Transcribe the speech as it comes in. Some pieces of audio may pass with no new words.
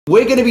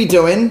We're going to be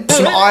doing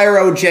some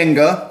IRL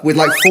Jenga with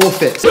like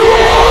forfeits.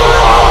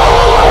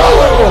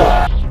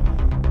 Oh!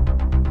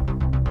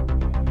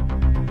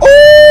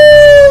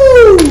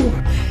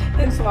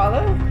 And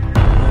swallow?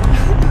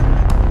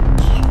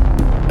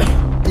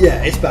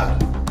 Yeah, it's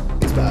bad.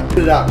 It's bad.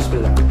 Spit it out,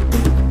 spit it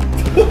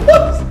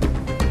out.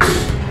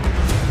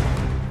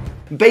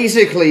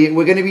 Basically,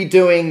 we're going to be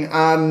doing,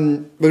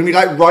 we're going to be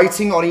like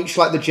writing on each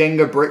like the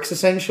Jenga bricks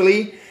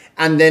essentially,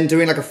 and then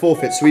doing like a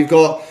forfeit. So we've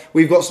got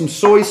some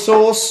soy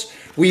sauce.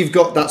 We've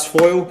got, that's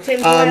foil.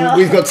 Tinfoil.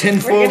 We've got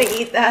tinfoil. We're gonna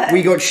eat that.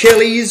 We got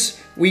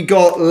chilies. We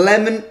got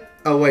lemon.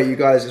 Oh wait, you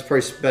guys, it's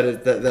probably better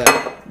there.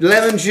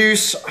 Lemon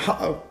juice.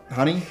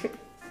 Honey.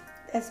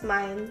 That's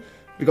mine.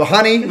 We got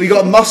honey. We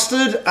got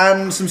mustard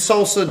and some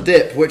salsa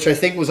dip, which I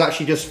think was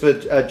actually just for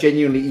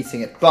genuinely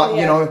eating it. But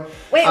you know.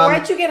 Wait,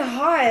 why'd you get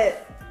hot?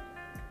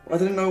 I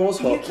didn't know it was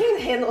hot. You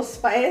can't handle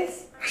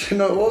spice. I didn't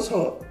know it was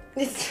hot.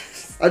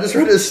 I just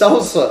read it as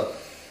salsa.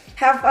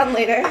 Have fun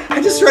later.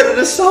 I just read it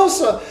as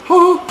salsa.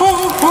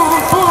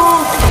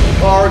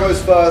 Clara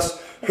goes first.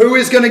 Who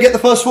is going to get the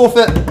first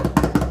forfeit?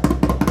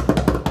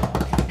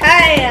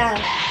 Hey!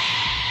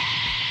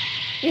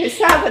 You're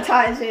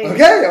sabotaging.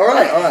 Okay,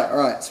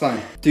 alright, it's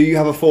fine. Do you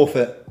have a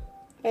forfeit?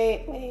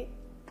 Wait.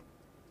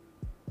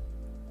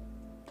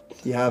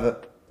 You have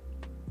it.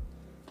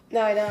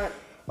 No, I don't.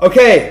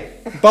 Okay,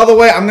 by the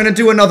way, I'm going to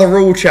do another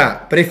rule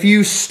chat, but if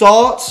you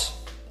start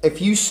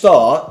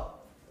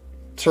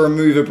to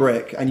remove a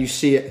brick and you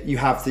see it, you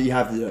have to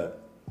do it.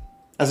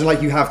 As in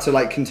like you have to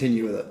like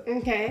continue with it.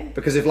 Okay.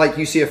 Because if like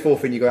you see a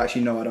forfeit and you go,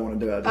 actually no, I don't want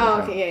to do it.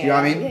 Oh, okay, yeah. Do you know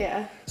what I mean?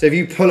 Yeah. So if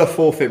you pull a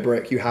forfeit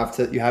brick, you have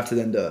to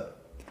then do it.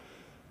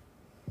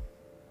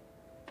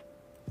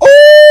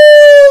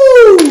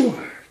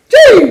 Oh!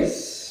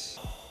 Jeez!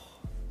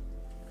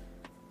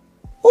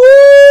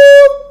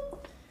 Oh!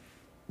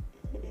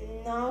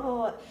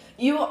 No.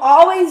 You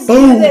always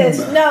Boom. do this.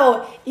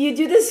 No, you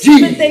do this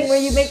stupid thing where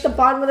you make the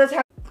bottom of the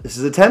tower. This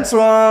is a tense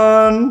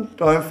one.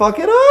 Don't fuck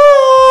it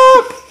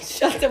up.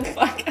 Shut the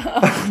fuck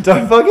up.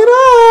 Don't fuck it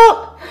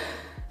up.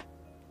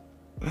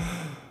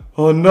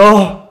 Oh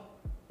no.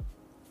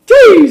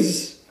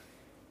 Jeez.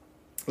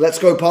 Let's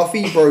go,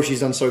 Puffy. Bro, she's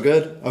done so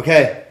good.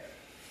 Okay.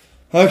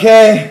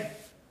 Okay.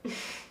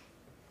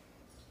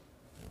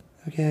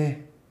 Okay.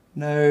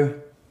 No.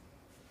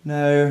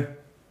 No.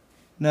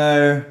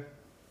 No.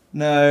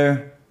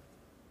 No.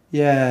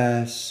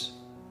 Yes.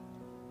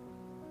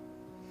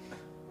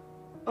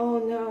 Oh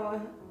no.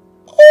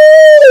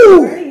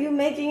 Ooh! Why are you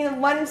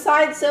making one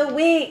side so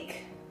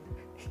weak?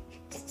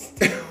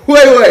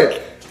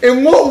 Wait.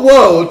 In what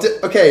world?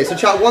 Okay, so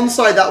chat, one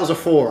side that was a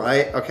 4,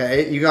 right?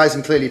 Okay, you guys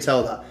can clearly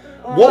tell that.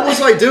 What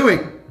was I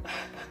doing?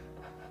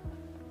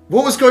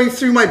 What was going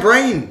through my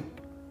brain?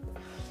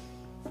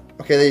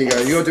 Okay, there you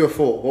go. You gotta do a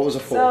 4. What was a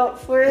 4? So,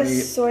 4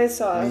 is soy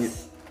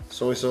sauce.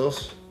 Soy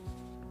sauce?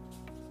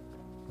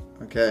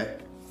 Okay.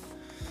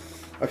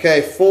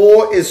 Okay,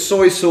 4 is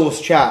soy sauce,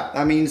 chat.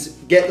 That means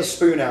get the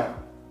spoon out.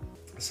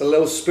 It's a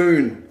little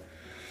spoon.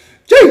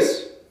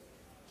 Jeez!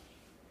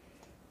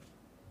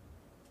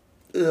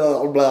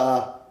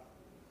 Blah.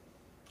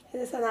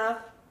 Is this enough?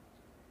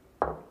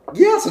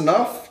 Yeah, it's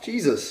enough.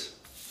 Jesus.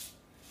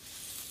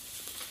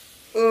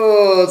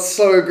 Oh, it's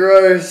so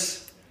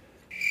gross.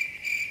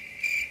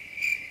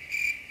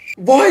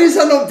 Why is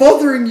that not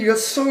bothering you?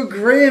 It's so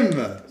grim.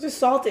 It's just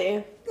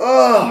salty.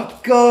 Oh,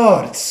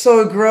 God. It's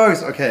so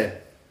gross. Okay.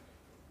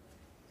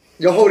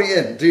 You're holding it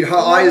in. Dude, her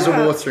eyes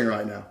are watering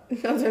right now.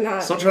 No, they're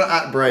not. Stop trying to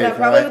act brave, Yeah,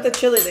 probably right? with the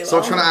chili they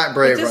Stop trying to act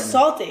brave It's just right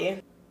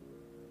salty.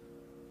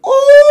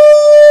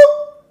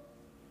 Oh!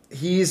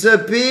 He's a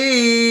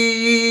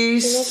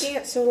beast. You're making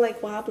it so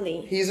like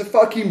wobbly. He's a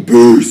fucking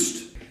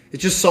beast.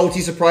 It's just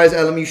salty surprise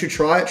element. You should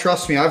try it.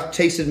 Trust me, I've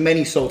tasted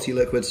many salty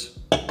liquids.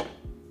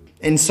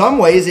 In some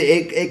ways,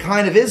 it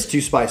kind of is too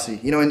spicy.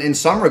 You know, in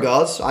some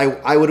regards,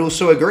 I would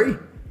also agree.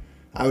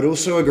 I would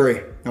also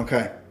agree.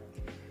 Okay.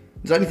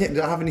 Does that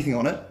have anything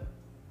on it?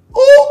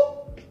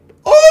 Oh!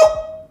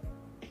 Oh!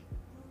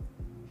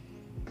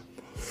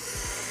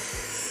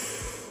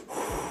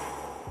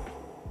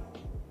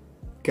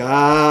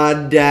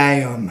 God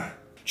damn.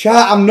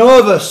 Chat, I'm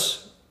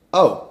nervous.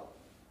 Oh.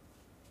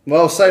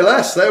 Well, say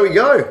less. There we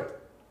go.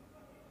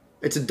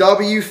 It's a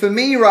W for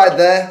me right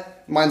there.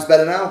 Mine's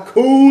better now.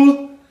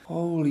 Cool.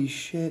 Holy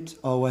shit.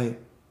 Oh, wait.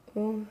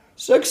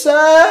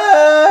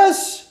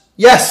 Success!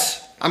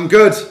 Yes! I'm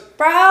good.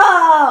 Bro!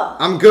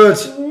 I'm good.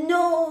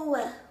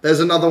 No! There's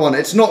another one.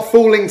 It's not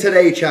falling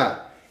today,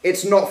 chat.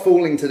 It's not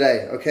falling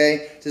today,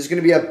 okay? This is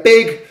going to be a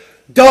big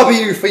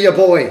W for your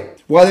boy.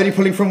 Why are they only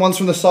pulling from ones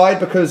from the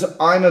side? Because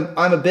I'm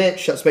a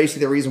bitch. That's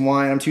basically the reason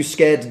why. I'm too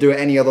scared to do it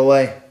any other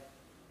way.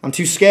 I'm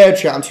too scared,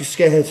 chat. I'm too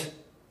scared.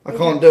 I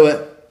can't do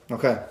it.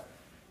 Okay.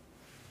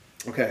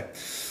 Okay.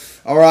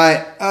 All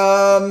right.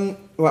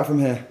 Right from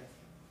here.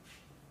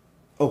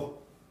 Oh.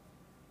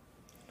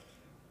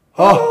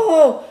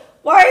 Oh!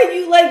 Why are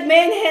you like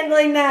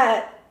manhandling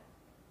that?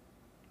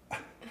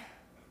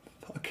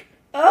 Fuck.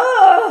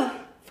 Oh!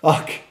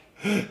 Fuck.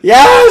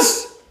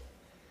 Yes!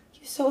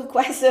 You're so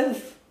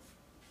aggressive.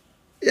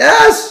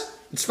 Yes!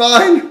 It's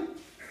fine.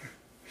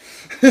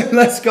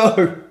 Let's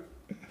go.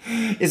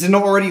 Is it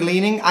not already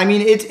leaning? I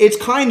mean, it's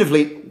kind of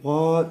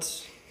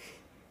What?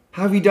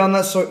 How have you done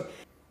that so...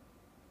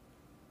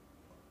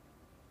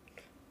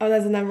 Oh,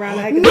 that's another round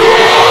egg. No!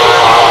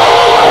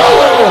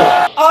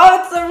 Oh,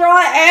 it's the raw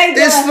egg.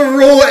 It's the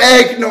raw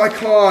egg. No, I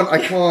can't,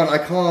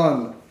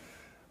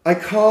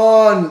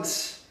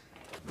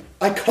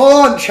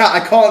 chat. I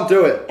can't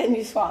do it. And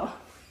you swallow.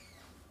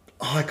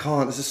 Oh, I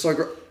can't. This is so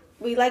gross.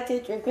 We like to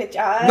drink with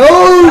Josh.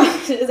 No!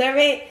 Is that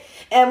right?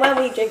 And when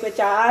we drink with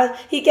Josh,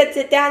 he gets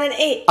it down in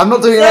 8. I'm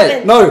not doing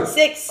 7, it. No.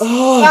 6,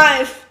 Oh.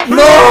 5.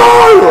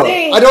 No!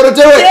 3, I don't want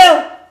to do it. 2,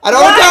 I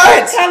don't want to do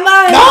it. Come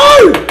on.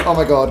 No! Oh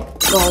my god.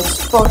 Oh,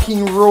 it's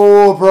fucking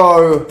raw,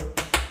 bro.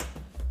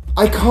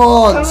 I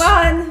can't. Come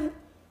on.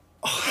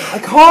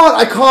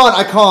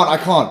 I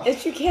can't.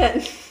 Yes, you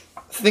can.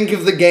 Think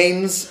of the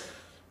games.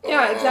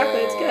 Yeah,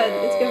 exactly. It's good.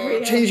 It's good for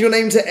you. Change your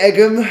name to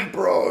Eggum,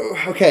 bro.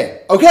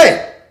 Okay.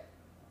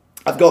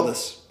 I've got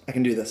this. I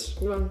can do this.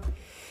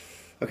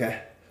 Okay.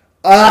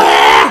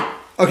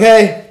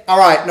 Okay. All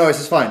right. No, this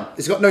is fine.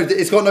 It's got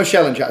no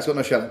shelling, chat. It's got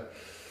no shelling.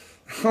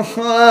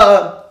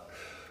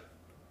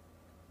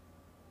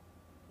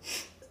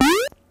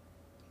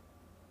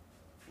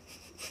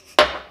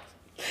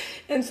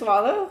 And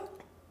swallow.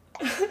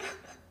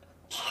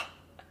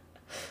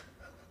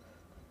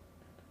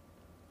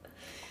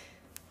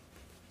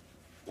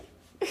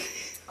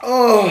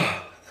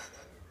 Oh.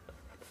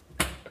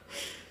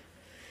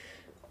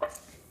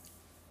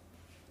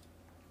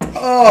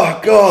 Oh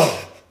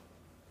god.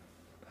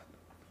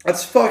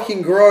 That's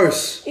fucking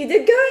gross. You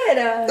did good.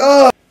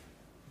 Oh.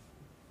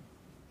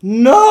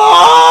 No!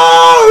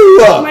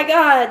 Oh my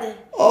god.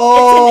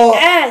 Oh. It's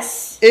an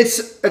S.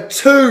 It's a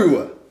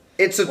 2.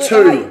 It's a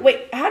 2.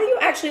 Wait, how do you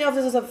actually know if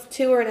this is a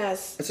 2 or an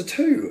S? It's a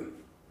 2.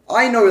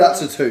 I know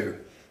that's a 2.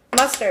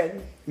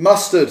 Mustard.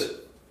 Mustard.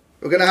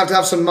 We're going to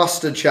have some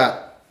mustard,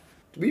 chat.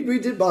 We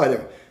did buy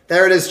them.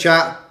 There it is,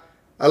 chat.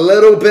 A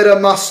little bit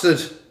of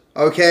mustard.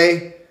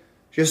 Okay?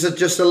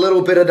 Just a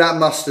little bit of that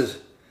mustard.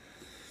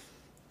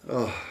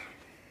 Oh.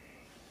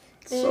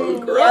 So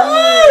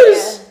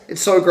gross. Yummy.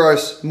 It's so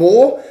gross.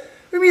 More? What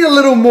do you mean a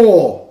little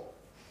more?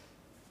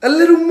 A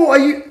little more? Are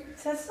you...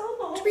 That's so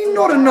low. What do you mean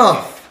not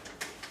enough?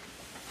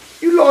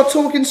 You lot are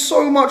talking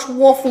so much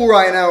waffle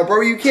right now, bro.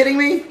 Are you kidding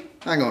me?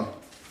 Hang on.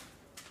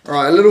 All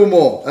right, a little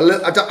more.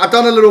 I've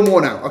done a little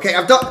more now. Okay,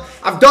 I've done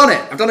it.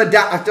 I've done a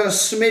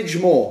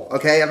smidge more.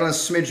 Okay, I've done a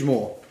smidge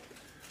more.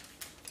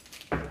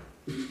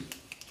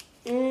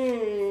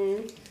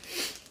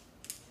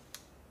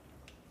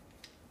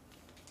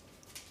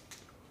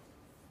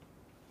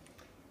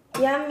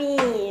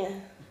 Yummy.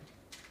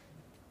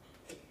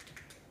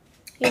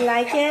 You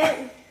like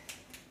it?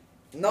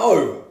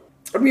 No.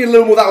 I mean a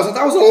little more. That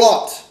was a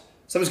lot.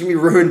 Something's gonna be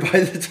ruined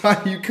by the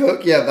time you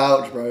cook. Yeah,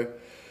 vouch, bro.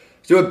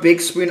 Do a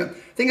big spoon.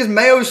 Thing is,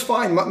 mayo's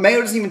fine.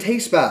 Mayo doesn't even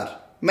taste bad.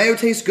 Mayo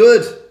tastes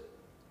good.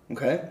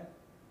 Okay.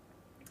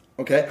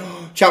 Okay.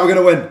 Chat, we're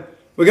gonna win.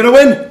 We're gonna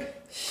win.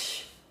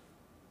 Shh.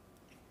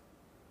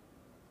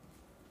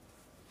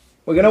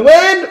 We're gonna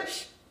win.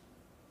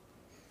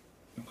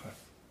 Okay.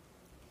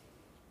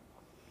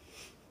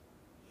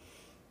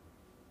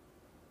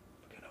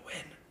 We're gonna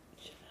win.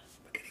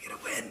 We're gonna get a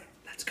win.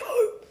 Let's go.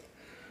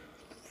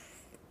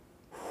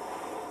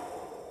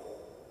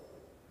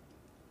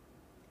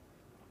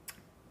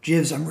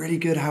 Jivs, I'm really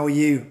good. How are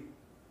you?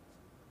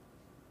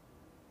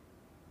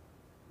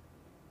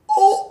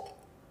 Oh!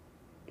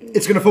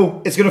 It's gonna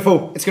fall. It's gonna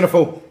fall. It's gonna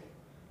fall.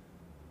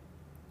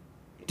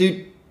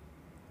 Dude.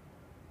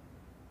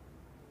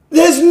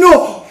 There's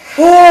no...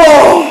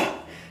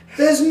 Oh!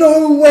 There's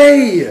no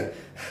way.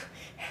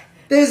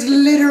 There's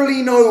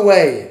literally no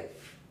way.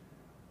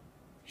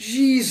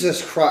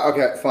 Jesus Christ.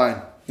 Okay,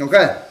 fine.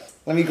 Okay.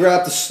 Let me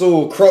grab the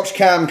stool. Crotch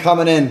cam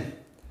coming in.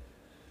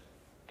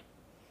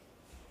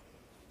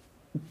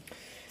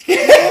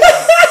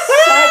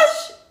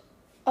 Such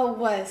a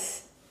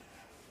wuss.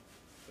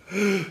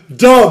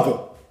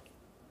 Dub.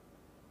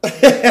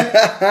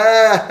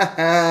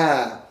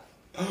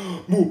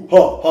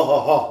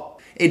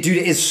 Dude,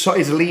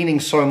 it's leaning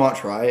so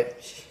much, right?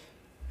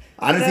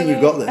 I don't think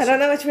you've got this. I don't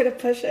know which way to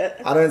push it.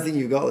 I don't think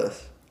you've got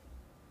this.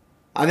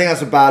 I think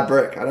that's a bad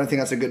brick. I don't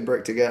think that's a good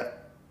brick to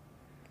get.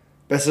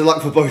 Best of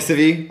luck for both of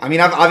you. I mean,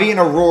 I've eaten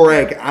a raw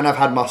egg and I've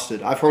had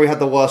mustard. I've probably had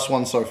the worst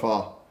one so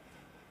far.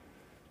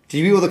 Did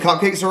you eat all the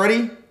cupcakes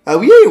already?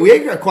 We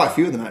ate quite a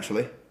few of them,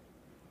 actually.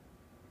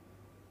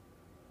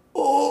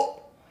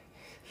 Oh.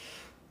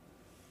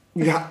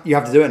 You have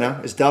to do it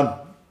now. It's done.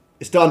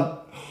 It's done.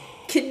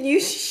 Can you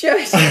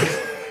shush?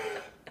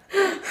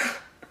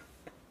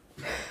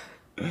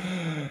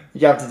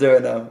 You have to do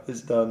it now.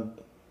 It's done.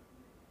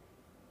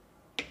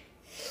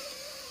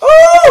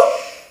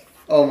 Oh!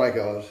 Oh my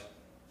god.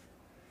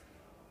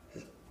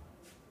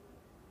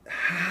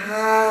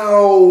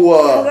 How?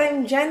 Because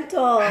I'm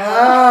gentle.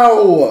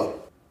 How?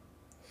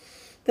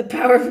 The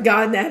power of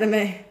God in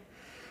anime.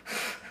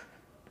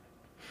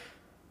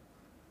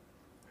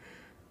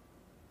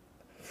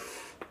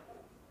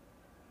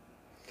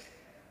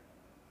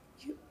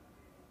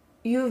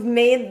 You've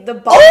made the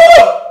bottom.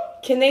 Oh!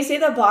 Can they say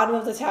the bottom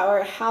of the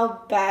tower?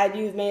 How bad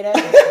you've made it?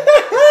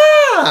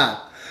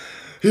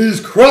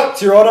 He's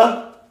cracked, Your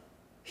Honor.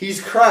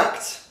 He's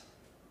cracked.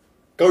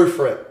 Go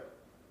for it.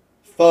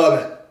 Firm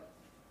it.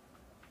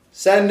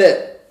 Send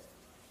it.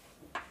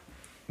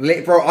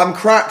 Bro, I'm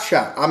cracked,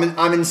 chat.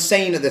 I'm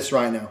insane at this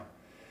right now.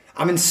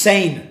 I'm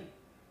insane.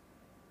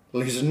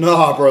 Loser,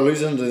 nah, bro.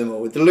 Loser doesn't do them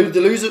all. The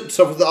loser,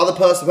 so the other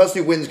person, the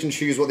person who wins can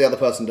choose what the other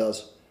person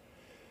does.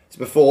 It's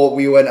before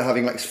we went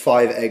having like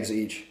 5 eggs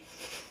each.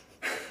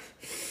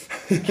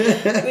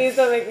 Please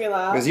don't make me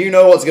laugh. Because you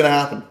know what's gonna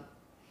happen.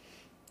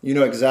 You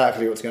know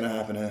exactly what's gonna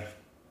happen here.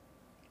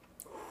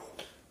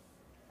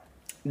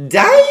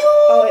 Damn!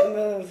 Oh, it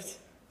moved.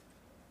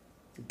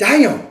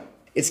 Damn!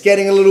 It's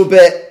getting a little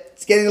bit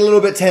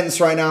tense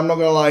right now, I'm not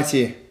gonna lie to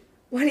you.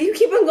 Why do you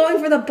keep on going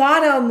for the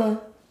bottom?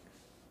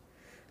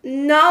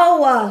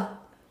 No!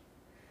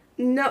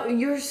 No,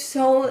 you're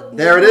so...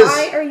 There it is.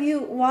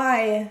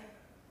 Why?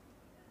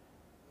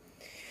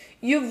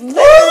 You've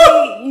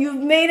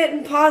made it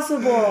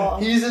impossible.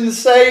 He's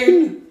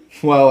insane.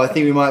 Well, I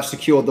think we might have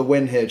secured the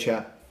win here,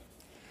 chat.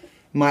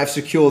 Might have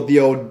secured the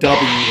old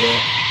W here.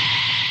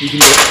 You can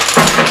do it.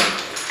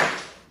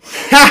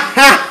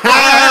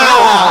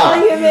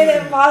 Oh, you made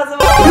it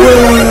impossible.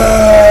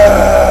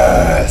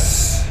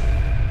 Yes!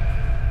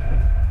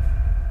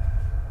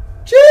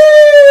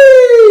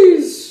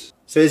 Jeez!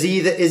 So is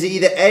it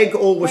either egg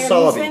or wasabi? Wait,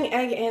 are you saying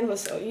egg and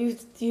wasabi?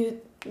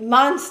 You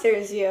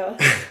monsters, you.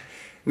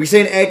 We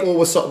saying egg or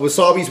wasabi?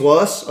 Wasabi's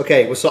worse?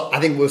 Okay, I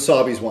think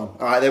wasabi's one.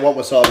 Alright, they want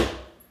wasabi.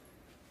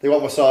 They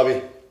want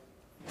wasabi.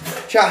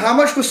 Chat, how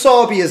much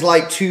wasabi is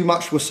like too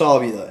much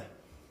wasabi though?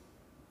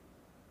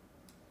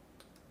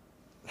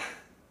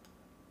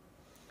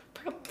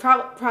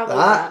 Probably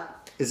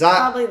that. Is that?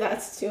 Probably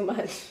that's too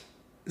much.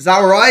 Is that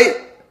right?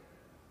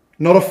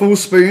 Not a full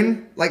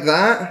spoon like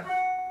that?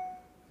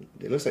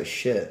 It looks like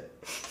shit.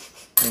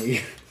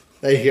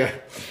 There you go.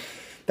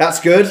 That's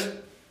good.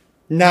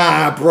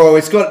 Nah, bro,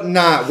 it's got,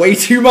 way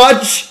too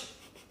much.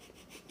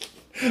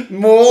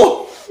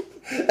 More.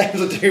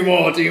 do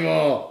more.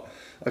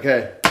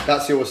 Okay,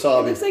 that's your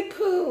wasabi. It looks like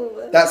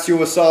poo. That's your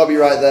wasabi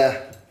right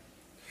there.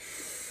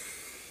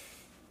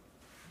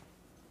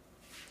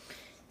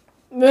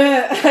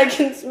 I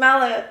can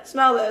smell it.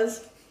 Smell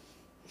this.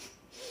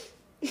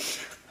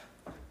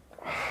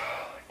 Oh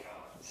my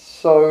god.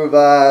 So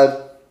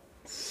bad.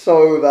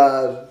 So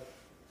bad.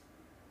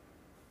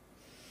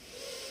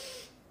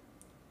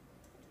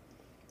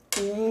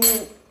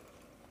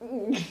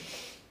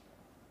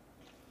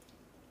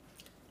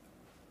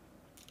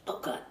 Oh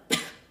god.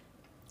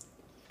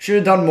 Should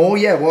have done more,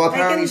 yeah. Well,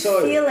 apparently so.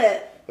 I can feel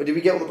it. But did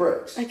we get all the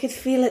bricks? I could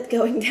feel it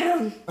going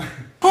down.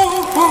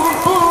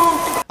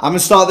 I'm gonna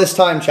start this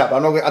time, chap. I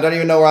don't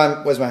even know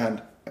where's my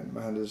hand?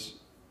 My hand is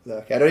there.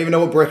 Okay, I don't even know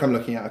what brick I'm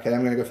looking at. Okay,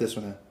 I'm gonna go for this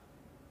one here.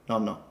 No,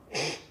 I'm not.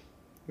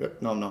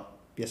 No, I'm not.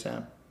 Yes, I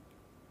am.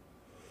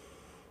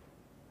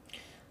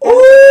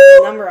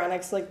 The number on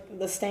it, like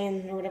the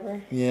stain or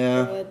whatever.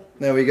 Yeah.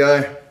 There we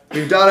go.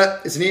 We've done it.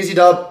 It's an easy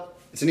dub.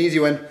 It's an easy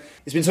win.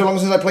 It's been so long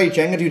since I played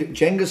Jenga, dude.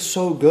 Jenga's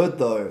so good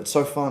though. It's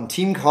so fun.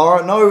 Team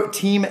Cara, no,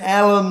 Team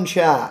Ellum,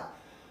 chat.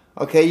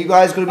 Okay, you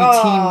guys gotta be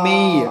Team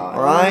me,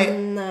 alright?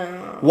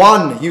 No.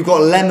 1, you've got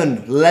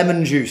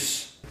lemon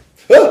juice.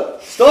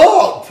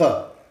 Stop!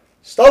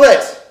 Stop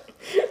it!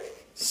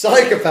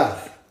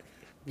 Psychopath.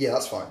 Yeah,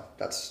 that's fine.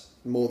 That's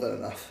more than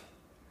enough.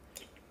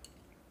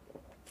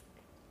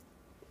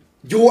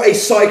 You're a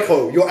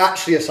psycho. You're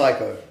actually a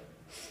psycho.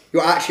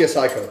 You're actually a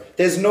psycho.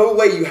 There's no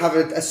way you have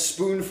a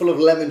spoonful of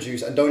lemon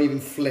juice and don't even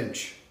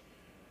flinch.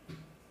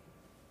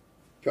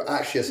 You're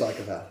actually a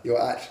psychopath.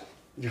 You're actually...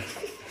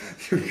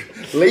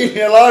 Leave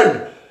me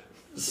alone.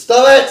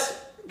 Stop it.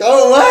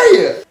 Go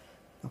away.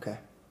 Okay.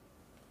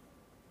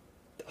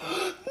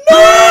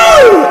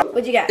 No!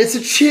 What'd you get? It's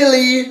a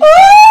chili.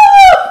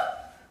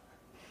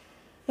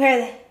 Where are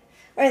they?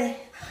 Where are they?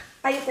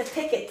 I get to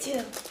pick it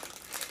too.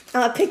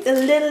 I'm gonna pick the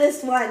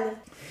littlest one.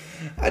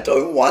 I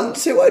don't want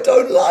to. I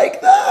don't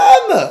like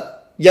them.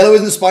 Yellow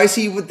isn't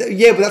spicy.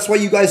 Yeah, but that's why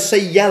you guys say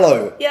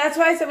yellow. Yeah, that's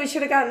why I said we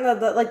should have gotten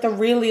the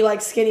really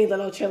like skinny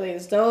little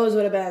chilies. Those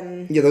would have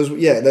been.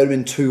 Yeah, they'd have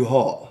been too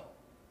hot.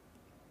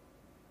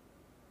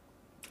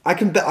 I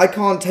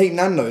can't take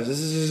Nando's. This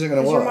isn't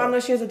gonna work. Your mom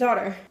knows she has a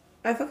daughter.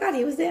 I forgot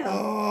he was there.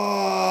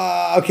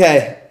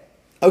 Okay.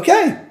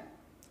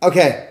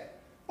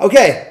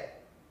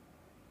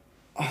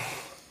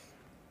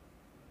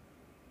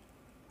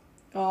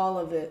 All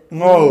of it.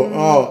 No,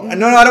 no, I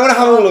don't want to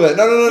have all of it.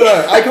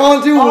 No. I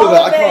can't do all of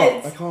it.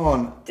 I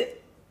can't.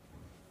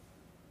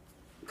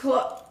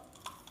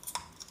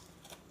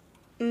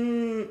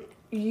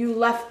 You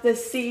left the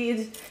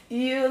seeds.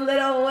 You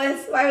little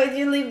wisp. Why would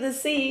you leave the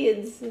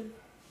seeds?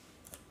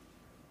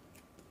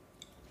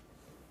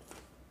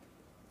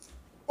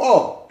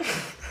 Oh.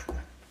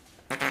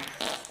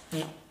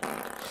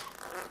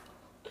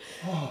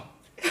 Oh.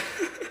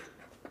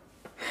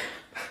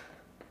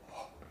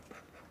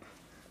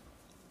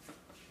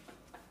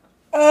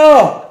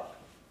 Oh!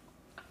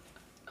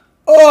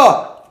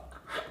 Oh!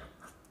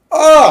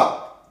 Oh!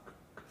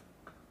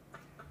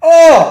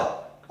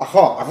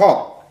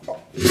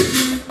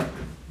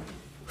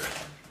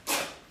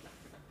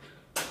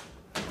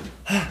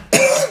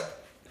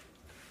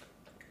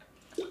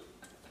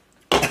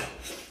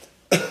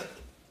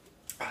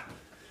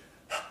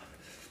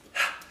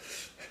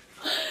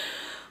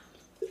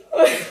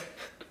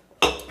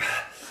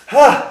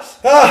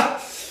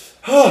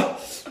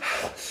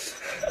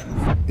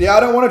 Yeah, I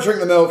don't want to drink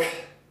the milk.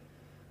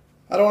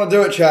 I don't want to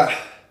do it, chat.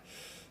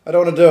 I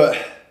don't want to do it.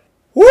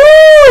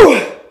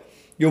 Woo!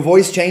 Your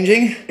voice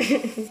changing?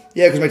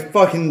 Yeah, because my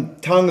fucking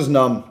tongue's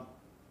numb.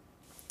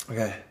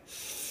 Okay.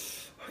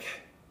 Okay.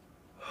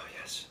 Oh,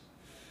 yes.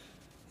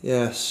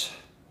 Yes.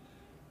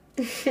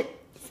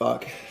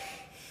 Fuck.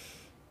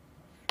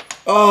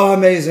 Oh,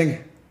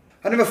 amazing.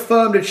 I never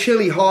firmed a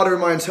chili harder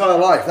in my entire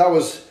life. That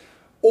was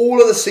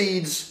all of the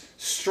seeds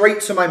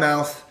straight to my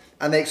mouth,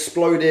 and they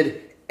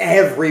exploded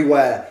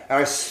everywhere. And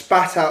I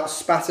spat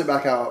it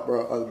back out,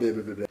 bro.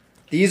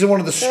 These are one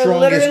of the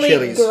strongest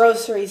chilies.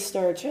 Grocery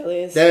store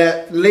chilies.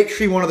 They're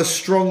literally one of the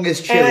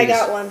strongest chilies and I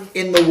got one.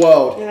 In the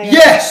world.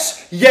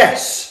 Yes!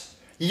 Yes!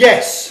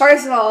 Yes!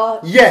 First of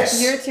all,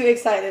 yes! You're too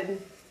excited.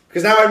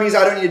 Because now it means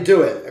I don't need to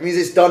do it. It means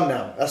it's done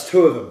now. That's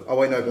 2 of them. Oh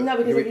wait, no. But no,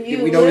 because if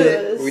you we know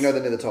lose, we know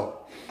they're near the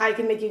top. I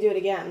can make you do it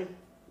again.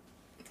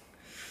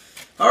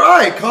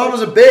 Alright,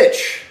 Karma's a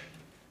bitch.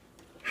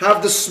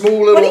 Have the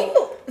small little... What do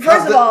you...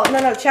 First of all,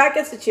 no, chat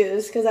gets to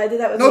choose, because I did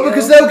that with you. No,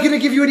 because they're going to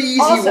give you an easy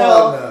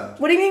one.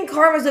 What do you mean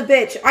Karma's a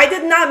bitch? I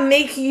did not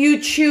make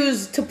you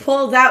choose to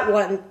pull that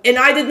one, and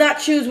I did not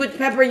choose which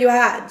pepper you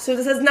had, so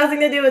this has nothing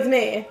to do with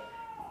me.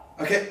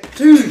 Okay,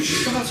 dude,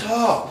 shut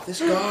up. This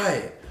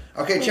guy.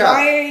 Okay, chat.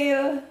 Why are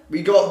you...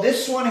 We got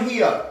this one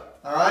here,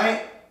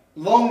 alright?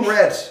 Long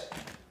red.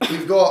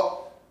 We've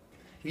got...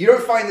 If you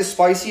don't find this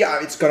spicy,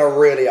 it's going to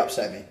really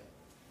upset me.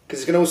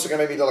 Because it's also going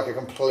to make me look like a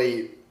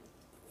complete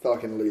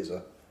fucking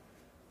loser.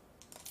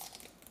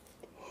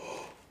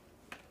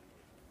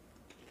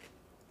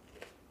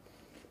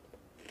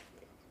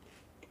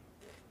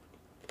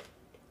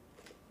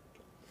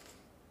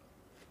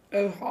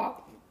 It's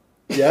hot.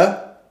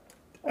 Yeah?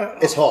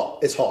 It's hot.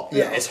 It's hot.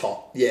 Yeah, it's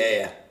hot.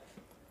 Yeah,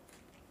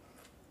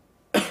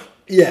 yeah.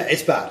 Yeah,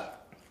 it's bad.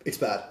 It's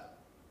bad.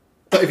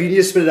 But if you need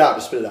to spit it out,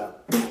 just spit it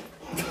out.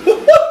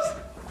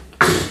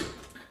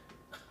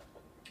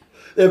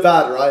 They're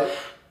bad, right?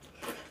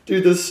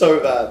 Dude, they're so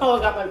bad. Oh, I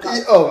got my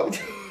cup. Oh.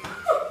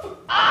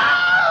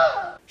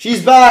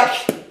 She's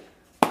back.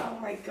 Oh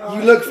my god.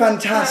 You look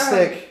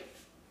fantastic.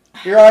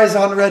 Your eyes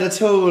aren't red at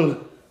all.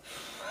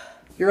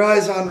 Your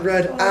eyes aren't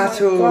red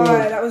at all. Oh my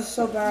god, that was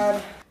so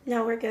bad.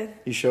 No, we're good.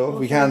 You sure?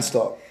 We can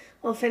stop.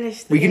 We'll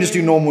finish the We game. can just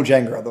do normal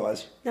Jenga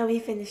otherwise. No, we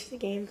finished the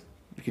game.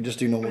 We can just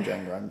do normal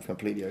Jenga. I'm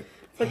completely okay.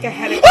 Look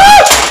ahead of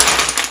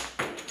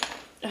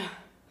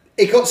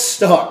It got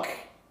stuck.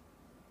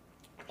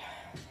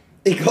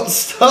 It got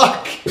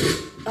stuck.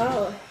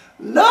 Oh.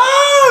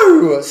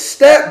 No!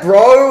 Step,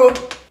 bro.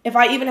 If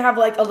I even have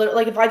like a little,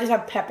 like if I just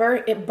have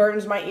pepper, it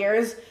burns my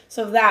ears.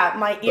 So that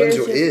my ears.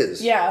 Burns your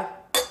ears? Yeah.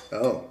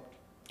 Oh.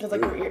 It's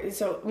like your ears.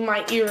 So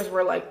my ears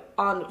were like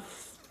on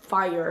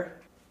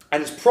fire.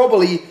 And it's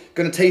probably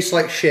going to taste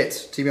like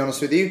shit, to be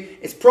honest with you.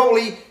 It's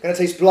probably going to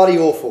taste bloody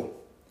awful.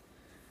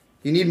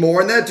 You need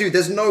more in there? Dude,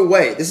 there's no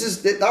way.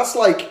 That's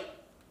like,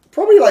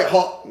 probably like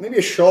hot, maybe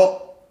a shot.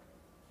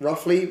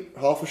 Roughly,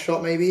 half a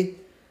shot maybe.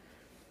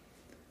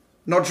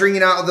 Not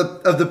drinking out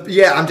of the,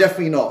 yeah, I'm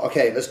definitely not.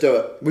 Okay, let's do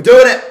it. We're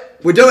doing it.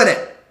 We're doing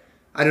it.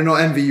 I do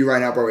not envy you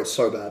right now, bro. It's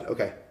so bad.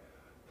 Okay.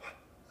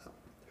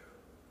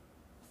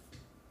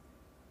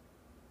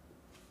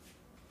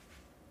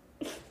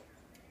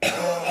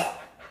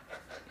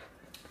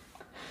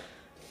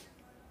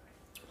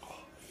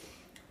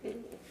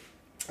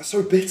 That's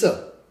so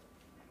bitter.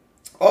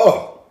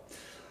 Oh.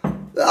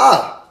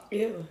 Ah.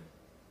 Ew.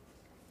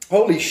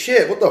 Holy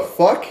shit, what the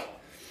fuck?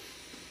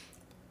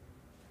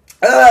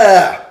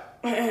 Ah.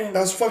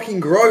 That's fucking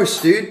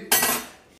gross, dude.